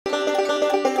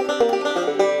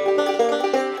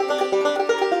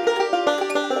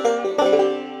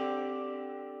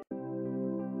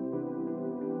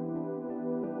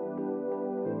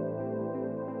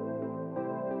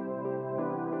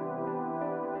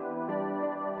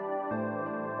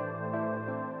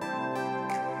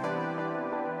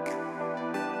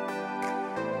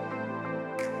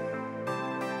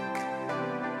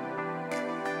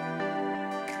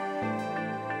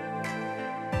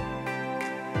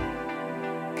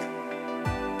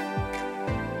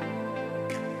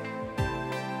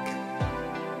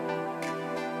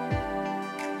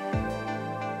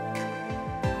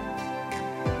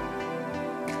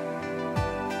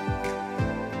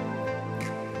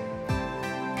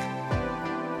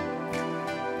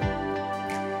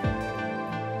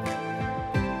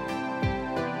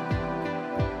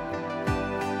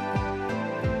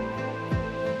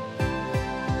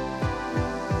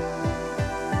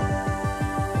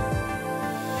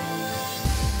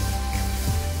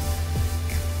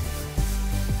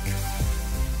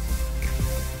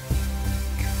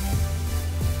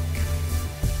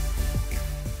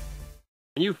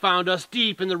And you found us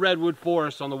deep in the Redwood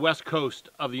Forest on the west coast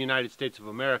of the United States of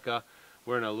America.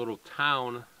 We're in a little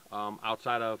town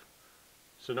outside of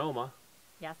Sonoma.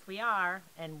 Yes, we are.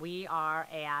 And we are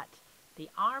at the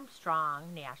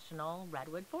Armstrong National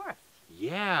Redwood Forest.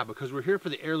 Yeah, because we're here for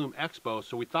the Heirloom Expo,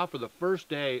 so we thought for the first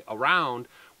day around,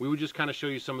 we would just kind of show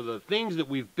you some of the things that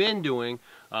we've been doing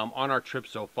on our trip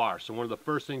so far. So one of the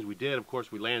first things we did, of course,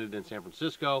 we landed in San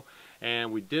Francisco,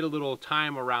 and we did a little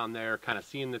time around there, kind of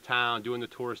seeing the town, doing the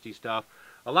touristy stuff.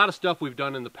 A lot of stuff we've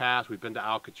done in the past. We've been to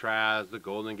Alcatraz, the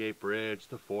Golden Gate Bridge,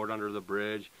 the fort under the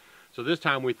bridge. So this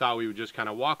time we thought we would just kind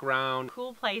of walk around.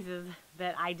 Cool places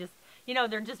that I just, you know,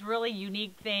 they're just really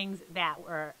unique things that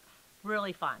were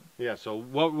really fun. Yeah, so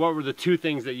what were the two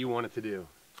things that you wanted to do?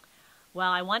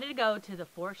 Well, I wanted to go to the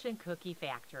Fortune Cookie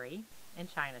Factory in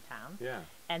Chinatown. Yeah.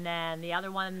 And then the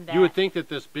other one that... You would think that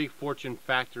this big Fortune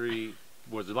factory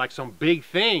was like some big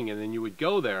thing and then you would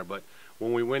go there, but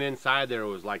when we went inside there, it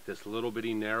was like this little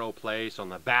bitty narrow place on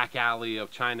the back alley of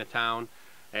Chinatown,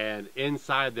 and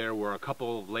inside there were a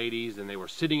couple of ladies and they were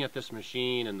sitting at this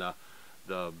machine, and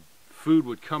the food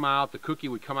would come out, the cookie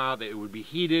would come out, it would be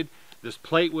heated. This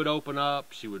plate would open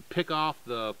up, she would pick off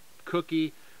the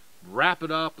cookie, wrap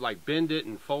it up, like bend it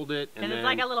and fold it. And it's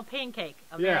like a little pancake.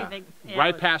 Yeah, very big,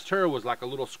 right past her was like a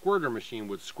little squirter machine,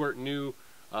 would squirt new,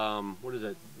 what is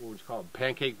it, what would you call it,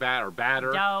 pancake batter?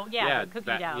 Dough, yeah, cookie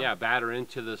dough. Yeah, batter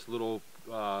into this little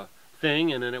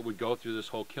thing, and then it would go through this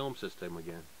whole kiln system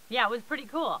again. Yeah, it was pretty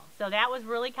cool. So that was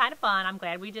really kind of fun. I'm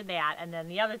glad we did that. And then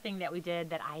the other thing that we did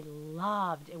that I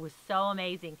loved, it was so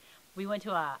amazing. We went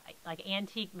to a like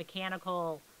antique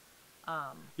mechanical.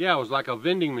 Yeah, it was like a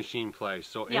vending machine place.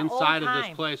 So yeah, inside of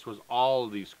this place was all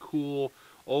of these cool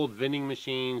old vending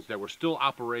machines that were still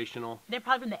operational. They're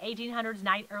probably from the 1800s,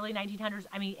 early 1900s.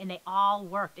 I mean, and they all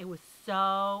worked. It was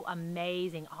so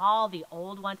amazing. All the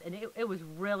old ones, and it was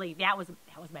really, that was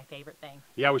my favorite thing.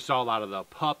 Yeah, we saw a lot of the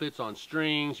puppets on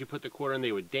strings. You put the quarter in,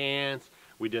 they would dance.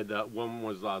 We did the one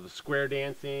was the square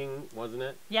dancing, wasn't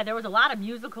it? Yeah, there was a lot of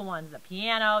musical ones. The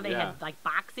piano, they had like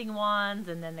boxing ones,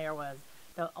 and then there was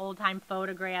the old-time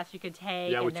photographs you could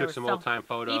take. Yeah, we took some old-time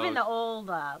photos. Even the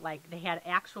old, like they had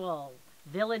actual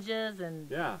villages and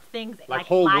things. Like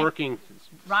whole working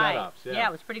setups. Yeah,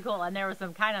 it was pretty cool. And there were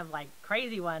some kind of like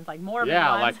crazy ones, like morbid ones.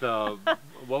 ones. Like the,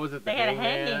 what was it? They had a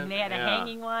hanging. They had a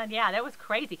hanging one. Yeah, that was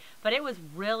crazy. But it was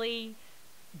really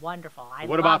wonderful.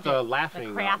 What about the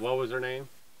laughing? What was her name?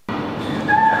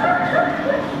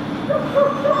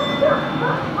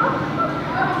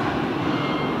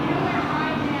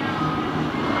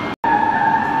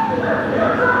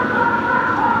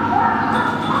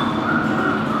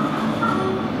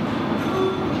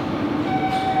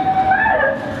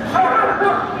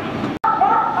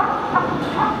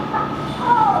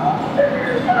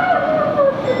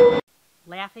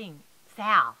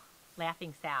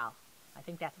 Laughing Sal. I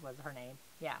think that was her name.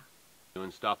 Yeah.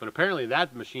 Doing stuff, and apparently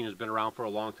that machine has been around for a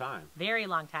long time. Very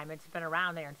long time. It's been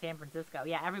around there in San Francisco.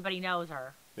 Yeah, everybody knows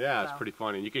her. Yeah, it's pretty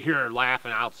funny. And you could hear her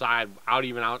laughing outside,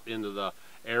 even out into the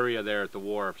area there at the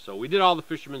wharf. So we did all the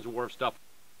Fisherman's Wharf stuff.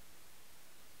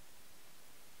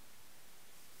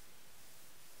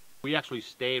 We actually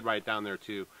stayed right down there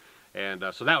too, and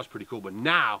so that was pretty cool. But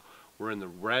now we're in the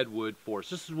Redwood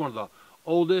Forest. This is one of the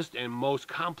oldest and most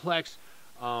complex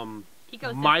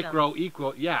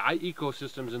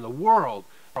ecosystems in the world.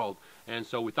 And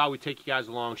so we thought we'd take you guys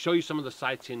along, show you some of the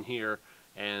sights in here,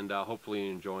 and hopefully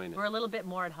you're enjoying it. We're a little bit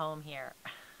more at home here.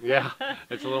 Yeah,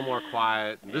 it's a little more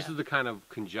quiet. Yeah. This is the kind of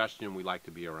congestion we like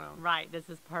to be around. Right, this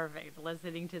is perfect.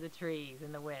 Listening to the trees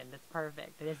and the wind, it's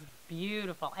perfect. It is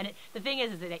beautiful. And the thing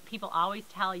is that people always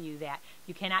tell you that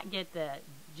you cannot get the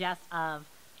gist of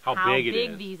how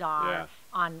big these are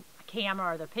on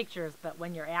camera or the pictures, but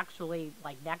when you're actually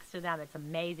like next to them, it's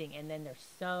amazing. And then they're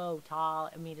so tall.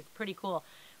 I mean, it's pretty cool.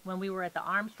 When we were at the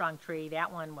Armstrong tree,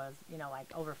 that one was, you know, like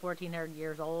over 1,400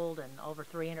 years old and over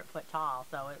 300 foot tall,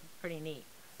 so it's pretty neat.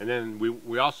 And then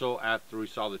we also, after we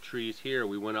saw the trees here,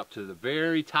 we went up to the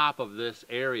very top of this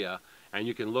area, and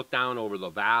you can look down over the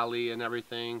valley and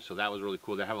everything, so that was really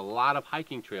cool. They have a lot of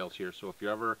hiking trails here, so if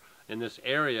you're ever in this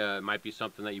area, it might be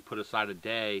something that you put aside a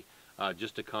day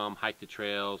just to come hike the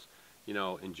trails, you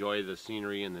know, enjoy the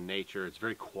scenery and the nature. It's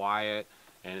very quiet,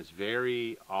 and it's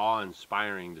very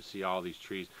awe-inspiring to see all these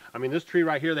trees. I mean, this tree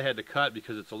right here they had to cut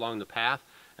because it's along the path,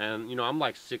 and you know, I'm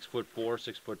like 6'4",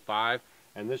 6'5",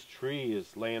 and this tree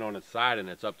is laying on its side and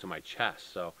it's up to my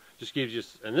chest. So Just gives you,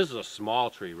 and this is a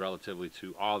small tree relatively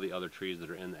to all the other trees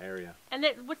that are in the area. And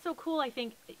what's so cool, I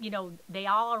think, you know, they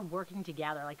all are working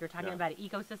together. Like you're talking about an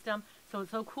ecosystem. So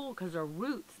it's so cool because their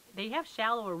roots, they have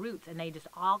shallower roots and they just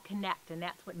all connect, and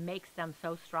that's what makes them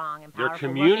so strong and powerful. Their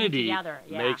community together.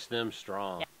 makes them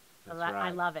strong. Yeah. So I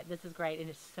love it. This is great, and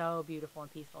it's so beautiful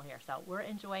and peaceful here. So we're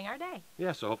enjoying our day.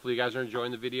 Yeah, so hopefully you guys are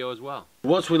enjoying the video as well.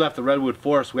 Once we left the Redwood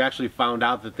Forest, we actually found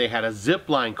out that they had a zip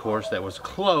line course that was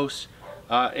close.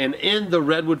 And in the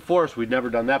Redwood Forest, we'd never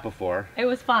done that before. It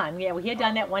was fun. Yeah, we had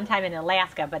done that one time in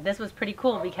Alaska, but this was pretty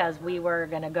cool because we were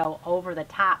going to go over the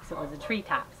tops. It was a tree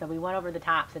top, so we went over the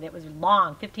tops, and it was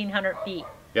long, 1,500 feet.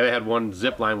 Yeah, they had one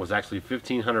zip line was actually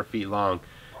 1,500 feet long,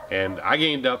 and I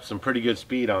gained up some pretty good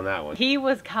speed on that one. He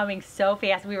was coming so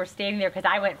fast. We were standing there because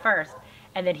I went first,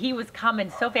 and then he was coming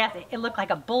so fast it looked like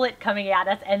a bullet coming at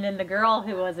us, and then the girl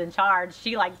who was in charge,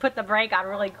 she like put the brake on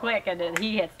really quick, and then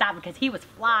he had stopped because he was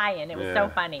flying. It was so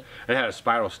funny. It had a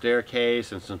spiral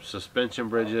staircase and some suspension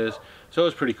bridges, so it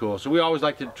was pretty cool. So we always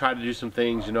like to try to do some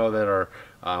things, you know, that are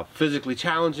physically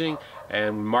challenging,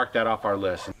 and we mark that off our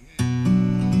list.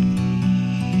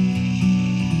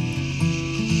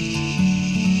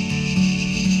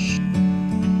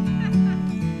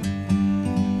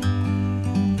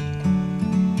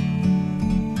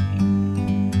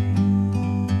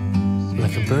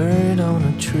 Bird on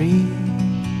a tree,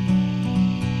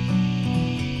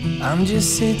 I'm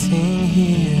just sitting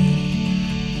here.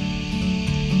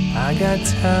 I got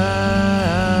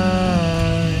time,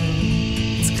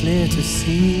 it's clear to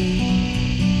see.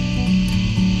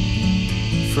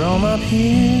 From up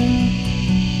here,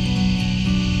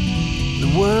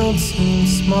 the world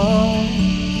seems small.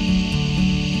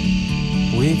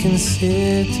 We can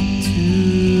sit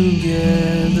together.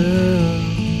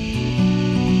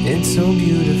 It's so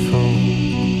beautiful,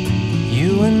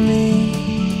 you and me.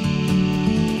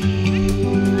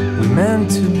 We're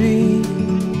meant to be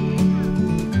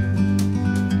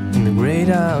in the great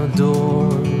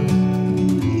outdoors,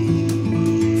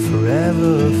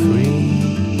 forever free.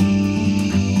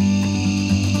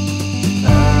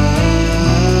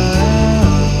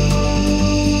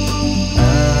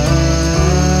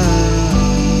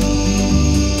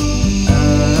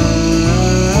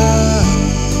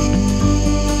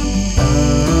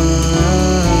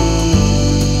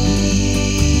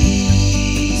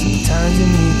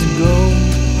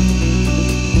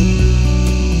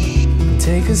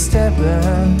 Take a step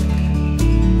back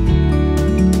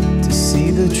to see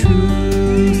the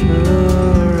truth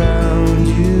around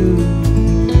you.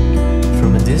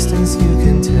 From a distance you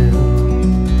can tell.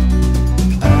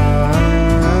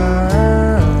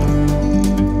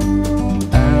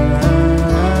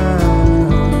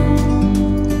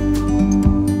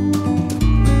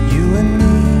 You and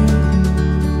me,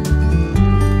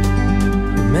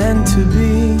 we're meant to be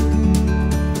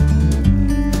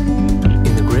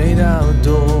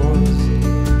outdoors,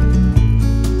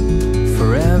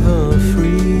 forever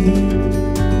free.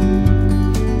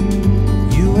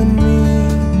 You and me,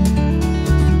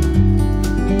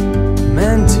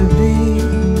 meant to be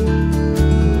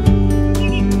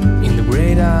in the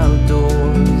great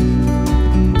outdoors,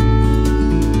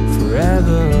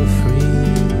 forever free.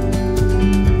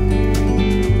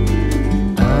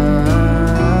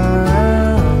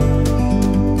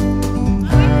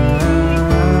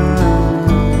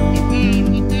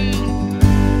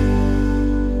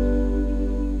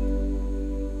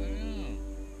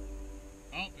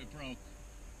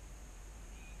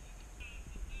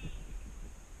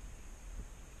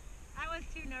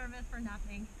 Too nervous for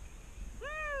nothing. Woo!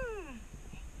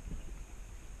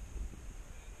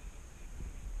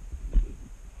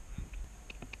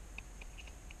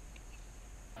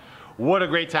 What a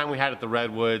great time we had at the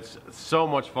Redwoods. So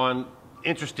much fun.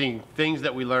 Interesting things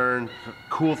that we learned,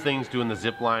 cool things doing the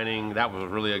zip lining. That was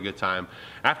really a good time.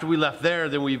 After we left there,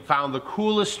 then we found the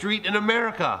coolest street in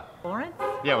America. Florence?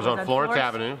 Yeah, it was on Florence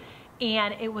Avenue.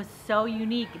 And it was so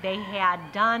unique. They had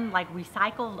done like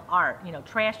recycled art, you know,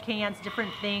 trash cans,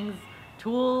 different things,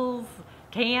 tools,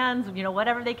 cans, you know,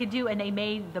 whatever they could do. And they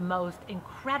made the most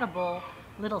incredible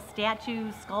little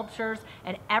statues, sculptures,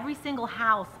 and every single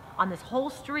house on this whole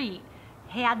street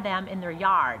had them in their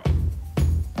yard.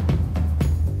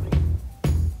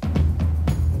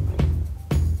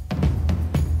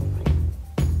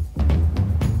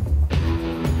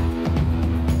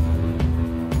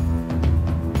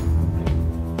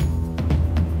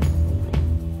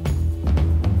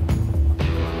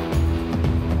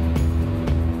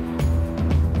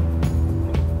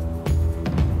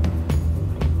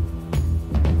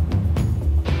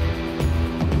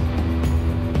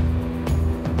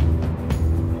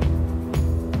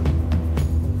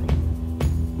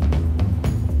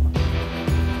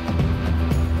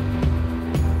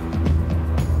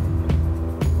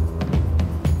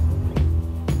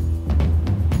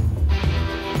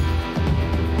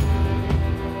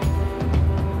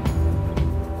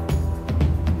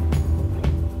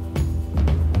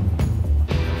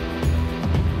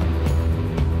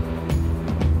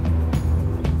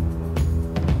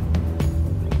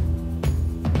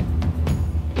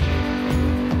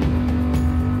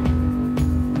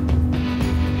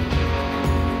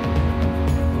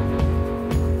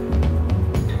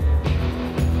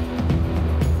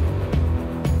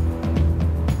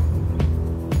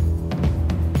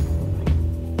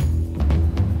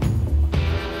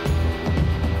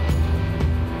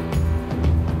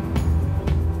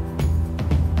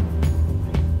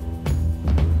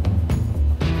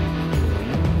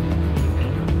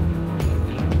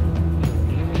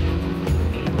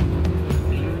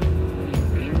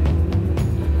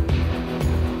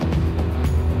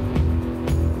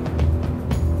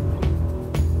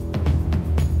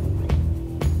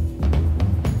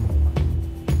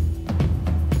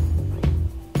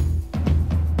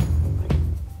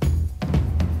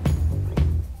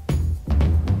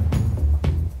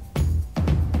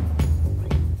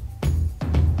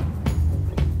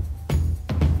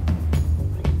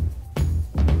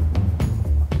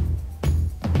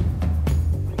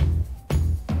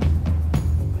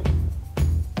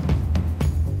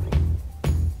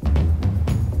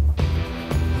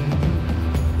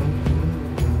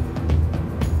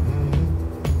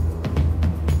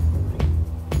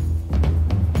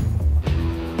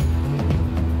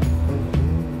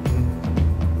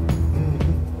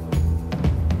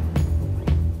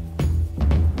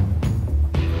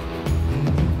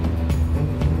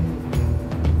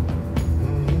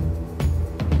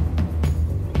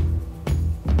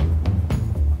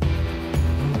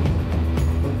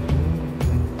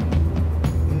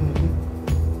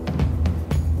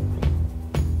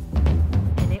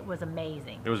 was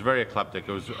amazing. It was very eclectic.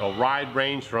 It was a wide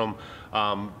range from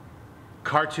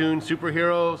cartoon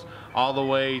superheroes all the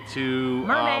way to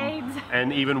mermaids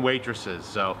and even waitresses.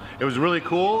 So it was really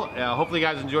cool. Hopefully you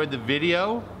guys enjoyed the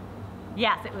video.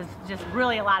 Yes, it was just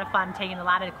really a lot of fun, taking a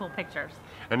lot of cool pictures.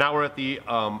 And now we're at the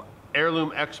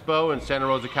Heirloom Expo in Santa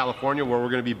Rosa, California, where we're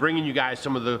going to be bringing you guys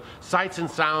some of the sights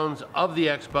and sounds of the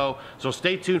expo. So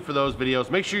stay tuned for those videos.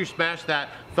 Make sure you smash that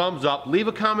thumbs up. Leave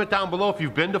a comment down below if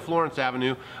you've been to Florence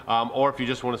Avenue, or if you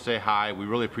just want to say hi. We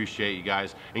really appreciate you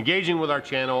guys engaging with our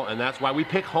channel, and that's why we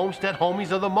pick Homestead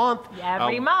Homies of the Month.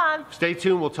 Every month. Stay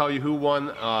tuned. We'll tell you who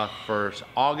won for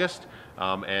August.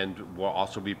 And we'll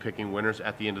also be picking winners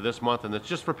at the end of this month, and it's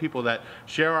just for people that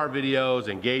share our videos,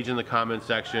 engage in the comment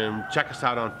section, check us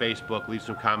out on Facebook, leave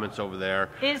some comments over there.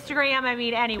 Instagram, I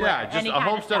mean, anywhere. Yeah, just a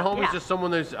Homestead Homie is just someone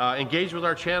that's engaged with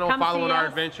our channel, following our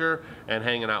adventure, and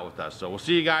hanging out with us. So we'll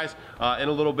see you guys in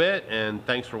a little bit, and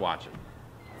thanks for watching.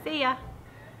 See ya.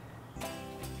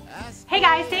 Hey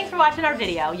guys, thanks for watching our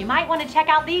video. You might want to check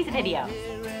out these videos.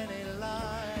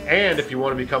 And if you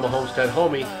want to become a Homestead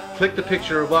Homie, click the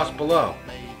picture of us below.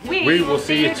 We will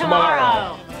see you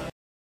tomorrow.